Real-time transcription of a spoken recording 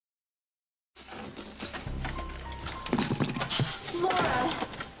Laura.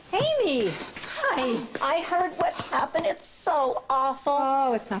 Amy. Hi. I heard what happened. It's so awful.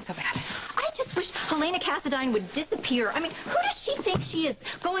 Oh, it's not so bad. I just wish Helena Cassadine would disappear. I mean, who does she think she is,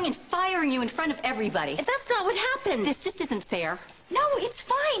 going and firing you in front of everybody? That's not what happened. This just isn't fair. No, it's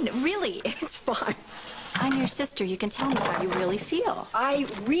fine. Really, it's fine. I'm your sister. You can tell me how you really feel. I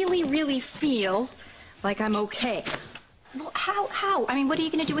really, really feel like I'm okay. Well, how? I mean, what are you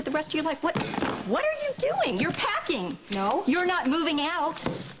going to do with the rest of your life? What are you doing? You're packing. No. You're not moving out.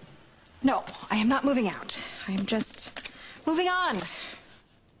 No, I am not moving out. I am just moving on.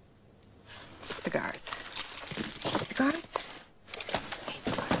 Cigars. Cigars?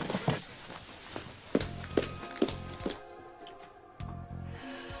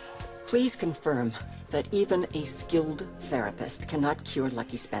 Please confirm that even a skilled therapist cannot cure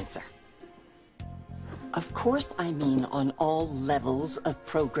Lucky Spencer. Of course I mean on all levels of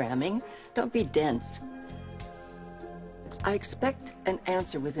programming. Don't be dense. I expect an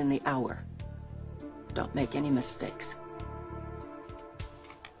answer within the hour. Don't make any mistakes.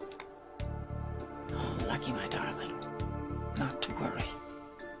 Oh, Lucky, my darling. Not to worry.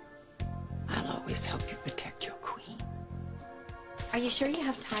 I'll always help you protect your queen. Are you sure you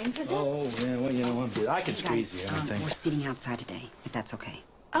have time for this? Oh, yeah, well, you know, I can squeeze you, I think. We're sitting outside today, if that's okay.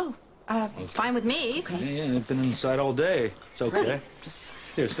 Oh, it's fine with me. Okay. Yeah, I've been inside all day. It's okay. Right. Just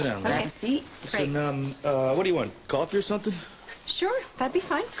Here, sit down. grab a seat. Listen, what do you want? Coffee or something? Sure, that'd be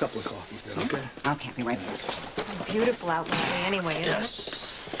fine. A couple of coffees then, okay? Okay, I'll be right back. It's so beautiful out lately anyway, isn't it?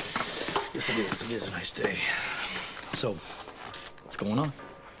 Yes, it is. It is a nice day. So, what's going on?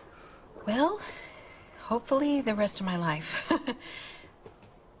 Well, hopefully the rest of my life.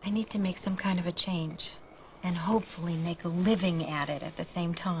 I need to make some kind of a change. And hopefully make a living at it at the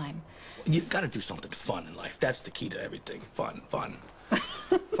same time. You gotta do something fun in life. That's the key to everything. Fun.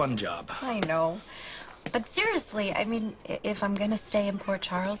 Fun job. I know. But seriously, I mean, if I'm gonna stay in Port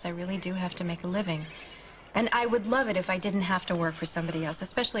Charles, I really do have to make a living. And I would love it if I didn't have to work for somebody else,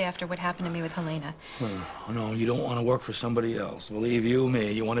 especially after what happened to me with Helena. No, you don't want to work for somebody else. Believe you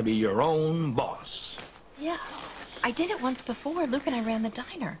me, you want to be your own boss. Yeah, I did it once before. Luke and I ran the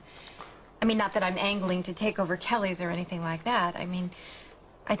diner. I mean, not that I'm angling to take over Kelly's or anything like that. I mean,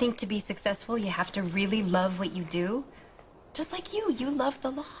 I think to be successful, you have to really love what you do. Just like you love the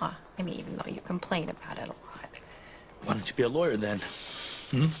law. I mean, even though you complain about it a lot. Why don't you be a lawyer then?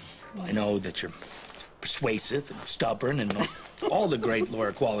 I know that you're persuasive and stubborn and all the great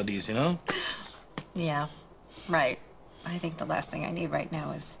lawyer qualities, you know? Yeah, right. I think the last thing I need right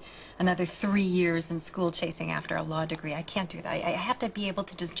now is another 3 years in school chasing after a law degree. I can't do that. I have to be able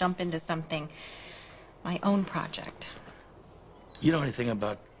to just jump into something, my own project. You know anything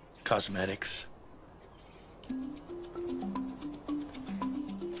about cosmetics?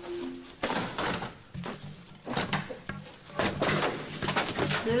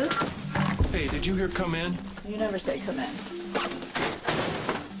 Luke, Hey, did you hear come in? you never say come in.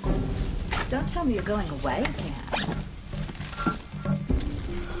 Don't tell me you're going away again.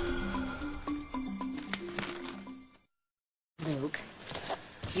 Luke,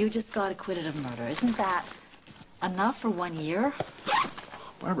 you just got acquitted of murder. Isn't that enough for 1 year?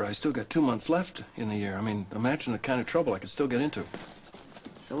 Barbara, I still got 2 months left in the year. I mean, imagine the kind of trouble I could still get into.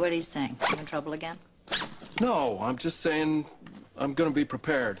 So what are you saying? You in trouble again? No, I'm just saying I'm going to be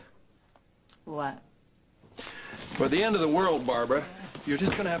prepared. What? For the end of the world, Barbara, you're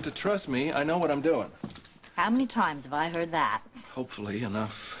just going to have to trust me. I know what I'm doing. How many times have I heard that? Hopefully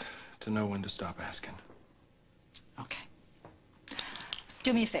enough to know when to stop asking. Okay.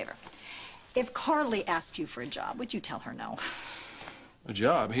 Do me a favor. If Carly asked you for a job, would you tell her no? A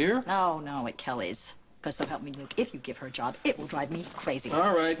job here? No, at Kelly's. Because so help me, Luke, if you give her a job, it will drive me crazy.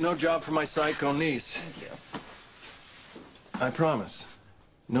 All right, no job for my psycho niece. Thank you. I promise.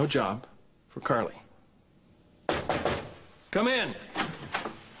 No job for Carly. Come in.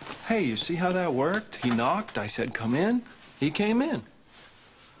 Hey, you see how that worked? He knocked, I said come in. He came in.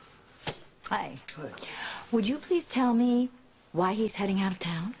 Hi. Good. Would you please tell me why he's heading out of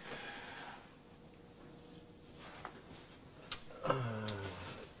town?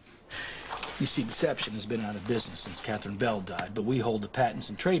 You see, Deception has been out of business since Catherine Bell died, but we hold the patents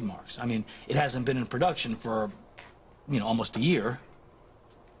and trademarks. I mean, it hasn't been in production for, almost a year.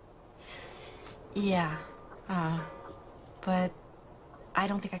 Yeah, but I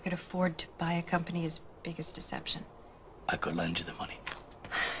don't think I could afford to buy a company as big as Deception. I could lend you the money.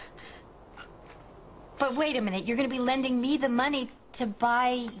 But wait a minute, you're going to be lending me the money to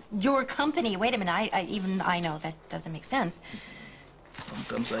buy your company. Wait a minute, I know that doesn't make sense.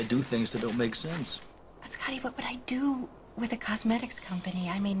 Sometimes I do things that don't make sense. But Scotty, what would I do with a cosmetics company?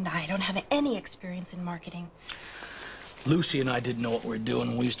 I mean, I don't have any experience in marketing. Lucy and I didn't know what we were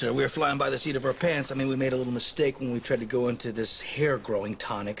doing when we were flying by the seat of our pants. I mean, we made a little mistake when we tried to go into this hair-growing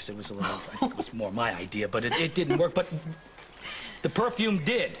tonics. It was a little, I think it was more my idea, but it didn't work. But the perfume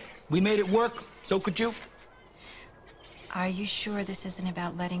did. We made it work. So could you. Are you sure this isn't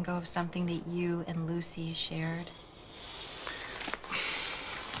about letting go of something that you and Lucy shared?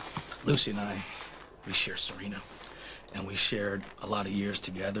 Lucy and I, we share Serena. And we shared a lot of years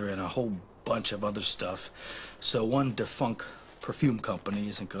together and a whole bunch of other stuff. So one defunct perfume company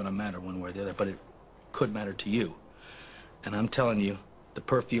isn't going to matter one way or the other, but it could matter to you. And I'm telling you, the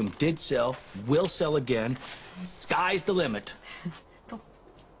perfume did sell, will sell again. Sky's the limit. But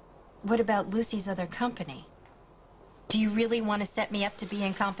what about Lucy's other company? Do you really want to set me up to be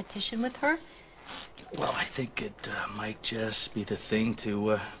in competition with her? Well, I think it might just be the thing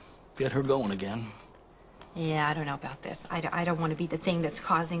to get her going again. Yeah, I don't know about this. I don't want to be the thing that's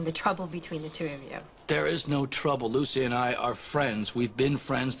causing the trouble between the two of you. There is no trouble. Lucy and I are friends. We've been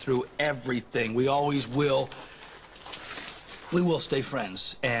friends through everything. We always will. We will stay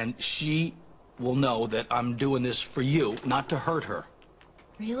friends. And she will know that I'm doing this for you, not to hurt her.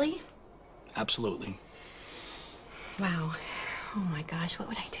 Really? Absolutely. Wow. Oh my gosh, what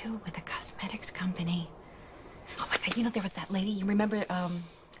would I do with a cosmetics company? Oh my God, you know, there was that lady, you remember, it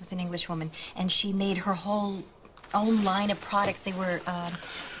was an English woman, and she made her whole own line of products. They were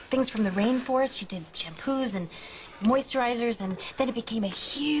things from the rainforest. She did shampoos and moisturizers, and then it became a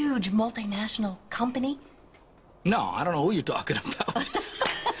huge multinational company. No, I don't know who you're talking about.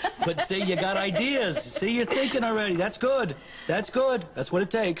 But see, you got ideas. See, you're thinking already. That's good. That's good. That's what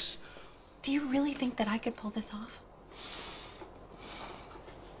it takes. Do you really think that I could pull this off?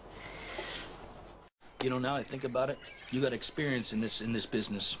 You know, now I think about it, you got experience in this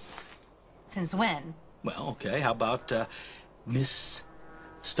business. Since when? Well, okay, how about Miss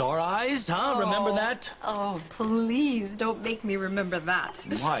Star Eyes, huh? Remember that? Oh, please don't make me remember that.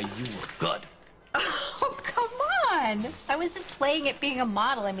 Why, you were good. Oh, come on. I was just playing at being a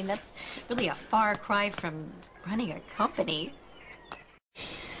model. I mean, that's really a far cry from running a company.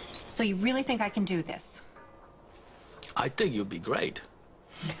 So you really think I can do this? I think you'd be great.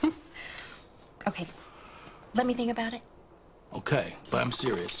 Okay, let me think about it. Okay, but I'm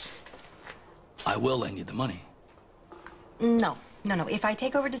serious. I will lend you the money. No. If I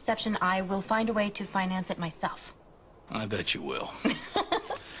take over deception, I will find a way to finance it myself. I bet you will.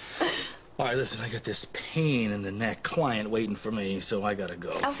 All right, listen, I got this pain in the neck client waiting for me, so I gotta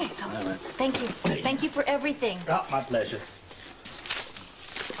go. Okay, All right. thank you. Hey. Thank you for everything. Oh, my pleasure.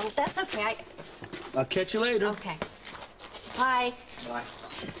 Oh, that's okay. I'll catch you later. Okay. Bye. Bye.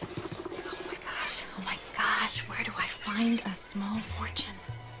 Oh my gosh, where do I find a small fortune?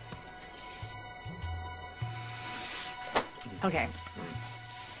 Okay.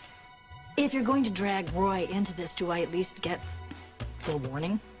 If you're going to drag Roy into this, do I at least get a little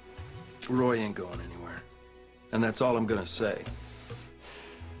warning? Roy ain't going anywhere. And that's all I'm gonna say.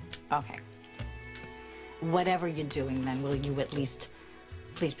 Okay. Whatever you're doing, then, will you at least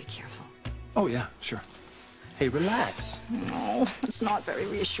please be careful? Oh, yeah, sure. Hey, relax. No, it's not very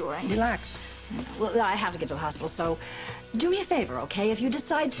reassuring. Relax. Well, I have to get to the hospital, so do me a favor, okay? If you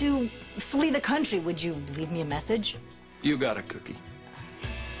decide to flee the country, would you leave me a message? You got a cookie.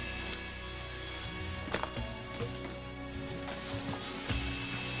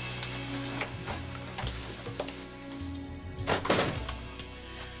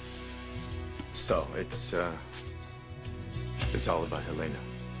 So, it's all about Helena.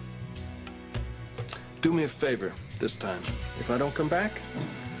 Do me a favor this time. If I don't come back,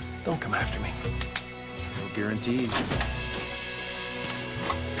 don't come after me. No guarantees.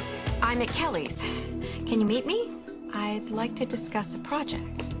 I'm at Kelly's. Can you meet me? I'd like to discuss a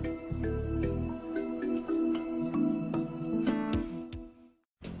project.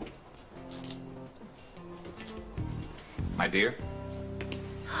 My dear,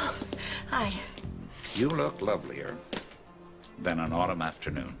 Hi. you look lovelier than an autumn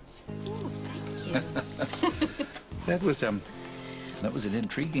afternoon. Oh, thank you. That was an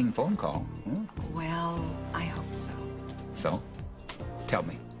intriguing phone call. Hmm? Well, I hope so. So, tell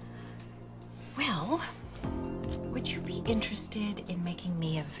me. Well, would you be interested in making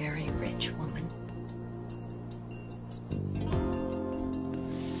me a very rich woman?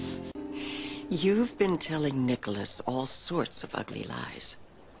 You've been telling Nicholas all sorts of ugly lies.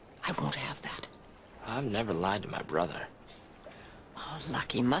 I won't have that. I've never lied to my brother. Oh,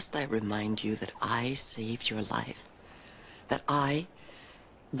 Lucky, must I remind you that I saved your life? That I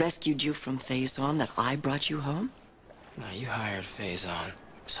rescued you from Faison? That I brought you home? No, you hired Faison.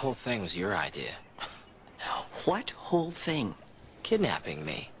 This whole thing was your idea. What whole thing? Kidnapping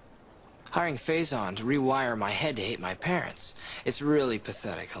me. Hiring Faison to rewire my head to hate my parents. It's really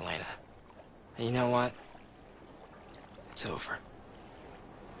pathetic, Helena. And you know what? It's over.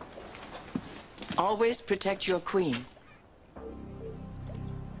 Always protect your queen.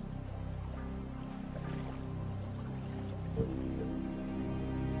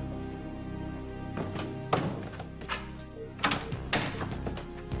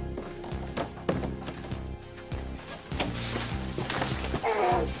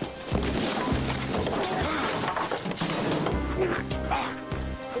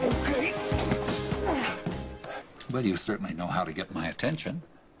 Well, you certainly know how to get my attention.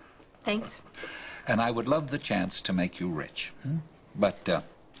 Thanks. And I would love the chance to make you rich. But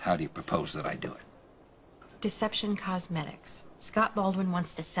how do you propose that I do it? Deception Cosmetics. Scott Baldwin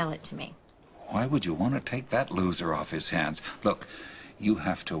wants to sell it to me. Why would you want to take that loser off his hands? Look, you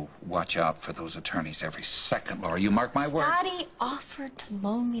have to watch out for those attorneys every second, Laura. You mark my word. Scotty offered to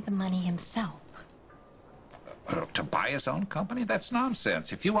loan me the money himself. To buy his own company? That's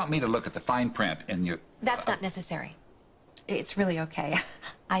nonsense. If you want me to look at the fine print in your... That's not necessary. It's really okay.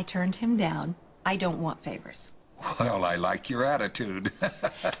 I turned him down. I don't want favors. Well, I like your attitude.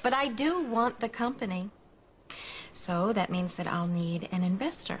 But I do want the company. So that means that I'll need an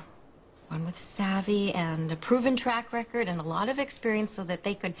investor. One with savvy and a proven track record and a lot of experience so that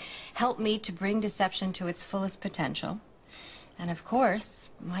they could help me to bring Deception to its fullest potential. And of course,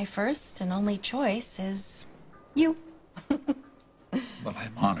 my first and only choice is you. Well,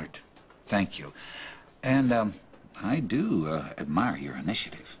 I'm honored. Thank you. And I do admire your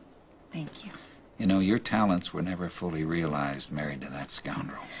initiative. Thank you. You know, your talents were never fully realized married to that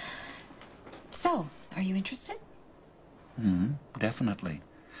scoundrel. So, are you interested? Definitely.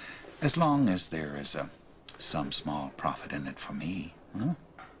 As long as there is some small profit in it for me. Huh?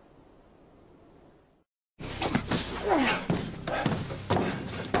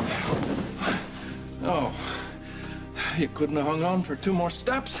 Oh, you couldn't have hung on for 2 more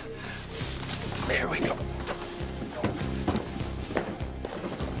steps? There we go.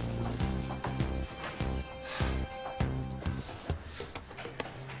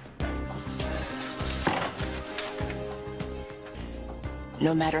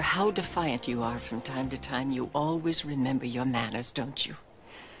 No matter how defiant you are from time to time, you always remember your manners, don't you?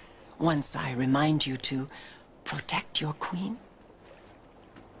 Once I remind you to protect your queen.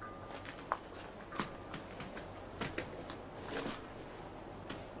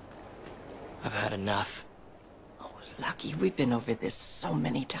 I've had enough. Oh, Lucky, we've been over this so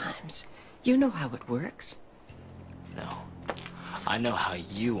many times. You know how it works. No. I know how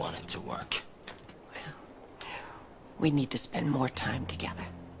you want it to work. We need to spend more time together.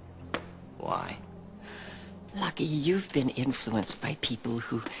 Why? Lucky, you've been influenced by people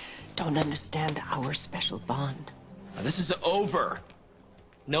who don't understand our special bond. Now, this is over.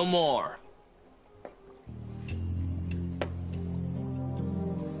 No more.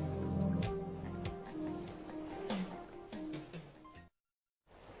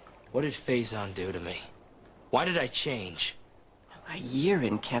 What did Faison do to me? Why did I change? A year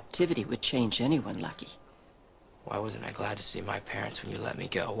in captivity would change anyone, Lucky. Why wasn't I glad to see my parents when you let me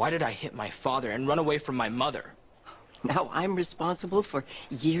go? Why did I hit my father and run away from my mother? Now I'm responsible for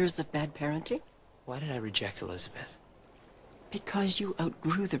years of bad parenting? Why did I reject Elizabeth? Because you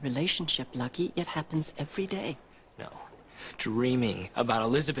outgrew the relationship, Lucky. It happens every day. No. Dreaming about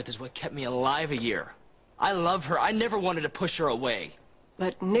Elizabeth is what kept me alive a year. I love her. I never wanted to push her away.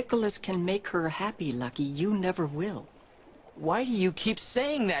 But Nicholas can make her happy, Lucky. You never will. Why do you keep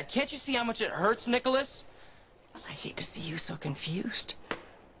saying that? Can't you see how much it hurts, Nicholas? Well, I hate to see you so confused.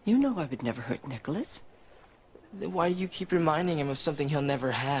 You know I would never hurt Nicholas. Then why do you keep reminding him of something he'll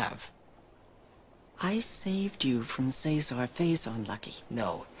never have? I saved you from Cesar Faison, Lucky.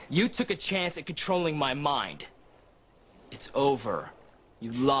 No. You took a chance at controlling my mind. It's over.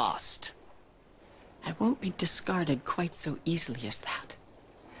 You lost. I won't be discarded quite so easily as that.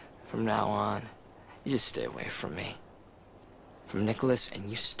 From now on, you just stay away from me. From Nicholas, and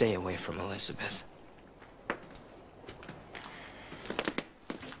you stay away from Elizabeth.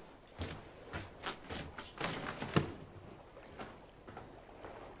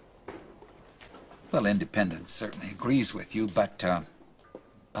 Well, Independence certainly agrees with you, but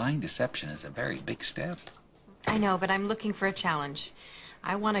buying Deception is a very big step. I know, but I'm looking for a challenge.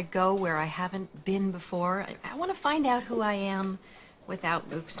 I want to go where I haven't been before. I want to find out who I am without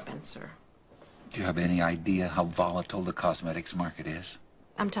Luke Spencer. Do you have any idea how volatile the cosmetics market is?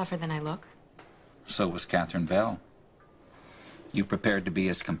 I'm tougher than I look. So was Catherine Bell. You prepared to be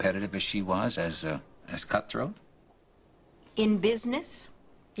as competitive as she was, as cutthroat? In business,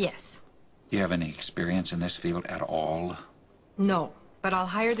 yes. Do you have any experience in this field at all? No, but I'll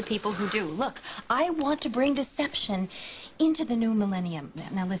hire the people who do. Look, I want to bring deception into the new millennium.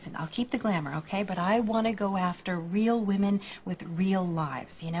 Now listen, I'll keep the glamour, okay? But I want to go after real women with real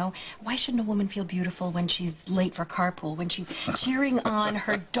lives, you know? Why shouldn't a woman feel beautiful when she's late for carpool, when she's cheering on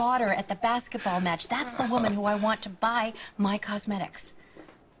her daughter at the basketball match? That's the woman who I want to buy my cosmetics.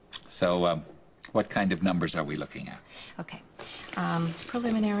 So, what kind of numbers are we looking at? Okay,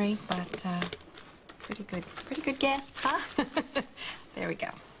 preliminary, but pretty good guess, huh? There we go.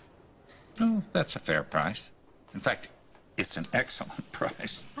 Oh, that's a fair price. In fact, it's an excellent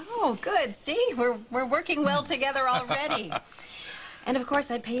price. Oh, good. See, we're working well together already. And of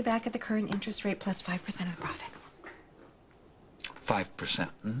course, I'd pay you back at the current interest rate plus 5% of the profit. 5%.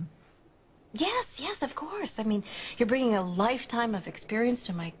 Mm-hmm. Yes, of course. I mean, you're bringing a lifetime of experience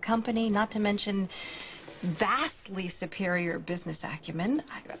to my company, not to mention vastly superior business acumen.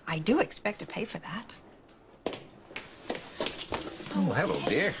 I do expect to pay for that. Oh, hello,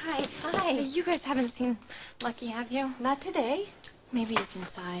 dear. Hi. You guys haven't seen Lucky, have you? Not today. Maybe he's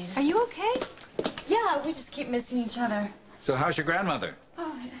inside. Are you okay? Yeah, we just keep missing each other. So how's your grandmother?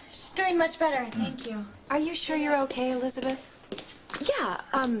 Oh, she's doing much better, thank you. Are you sure you're okay, Elizabeth? Yeah,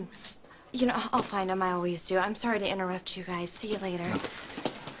 you know, I'll find him, I always do. I'm sorry to interrupt you guys. See you later.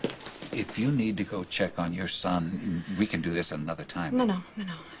 If you need to go check on your son, we can do this another time. No.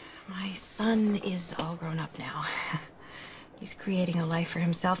 My son is all grown up now. He's creating a life for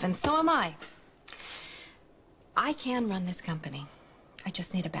himself, and so am I. I can run this company. I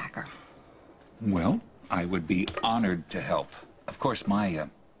just need a backer. Well, I would be honored to help. Of course, my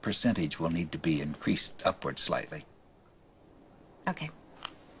percentage will need to be increased upward slightly. Okay.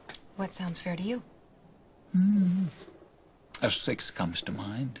 What sounds fair to you? A 6 comes to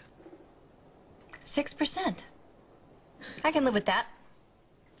mind. 6%. I can live with that.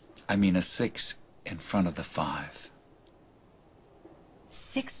 I mean a 6 in front of the 5.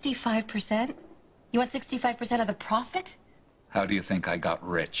 65%? You want 65% of the profit? How do you think I got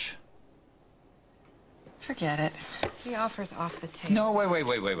rich? Forget it. The offer's off the table. No,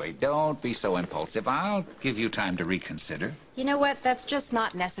 wait. Don't be so impulsive. I'll give you time to reconsider. You know what? That's just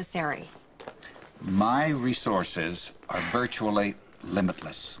not necessary. My resources are virtually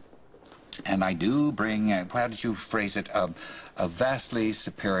limitless. And I do bring, how did you phrase it, a vastly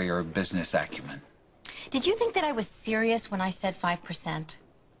superior business acumen. Did you think that I was serious when I said 5%?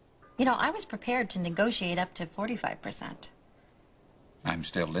 You know, I was prepared to negotiate up to 45%. I'm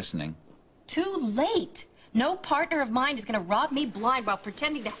still listening. Too late. No partner of mine is going to rob me blind while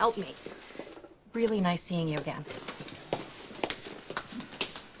pretending to help me. Really nice seeing you again.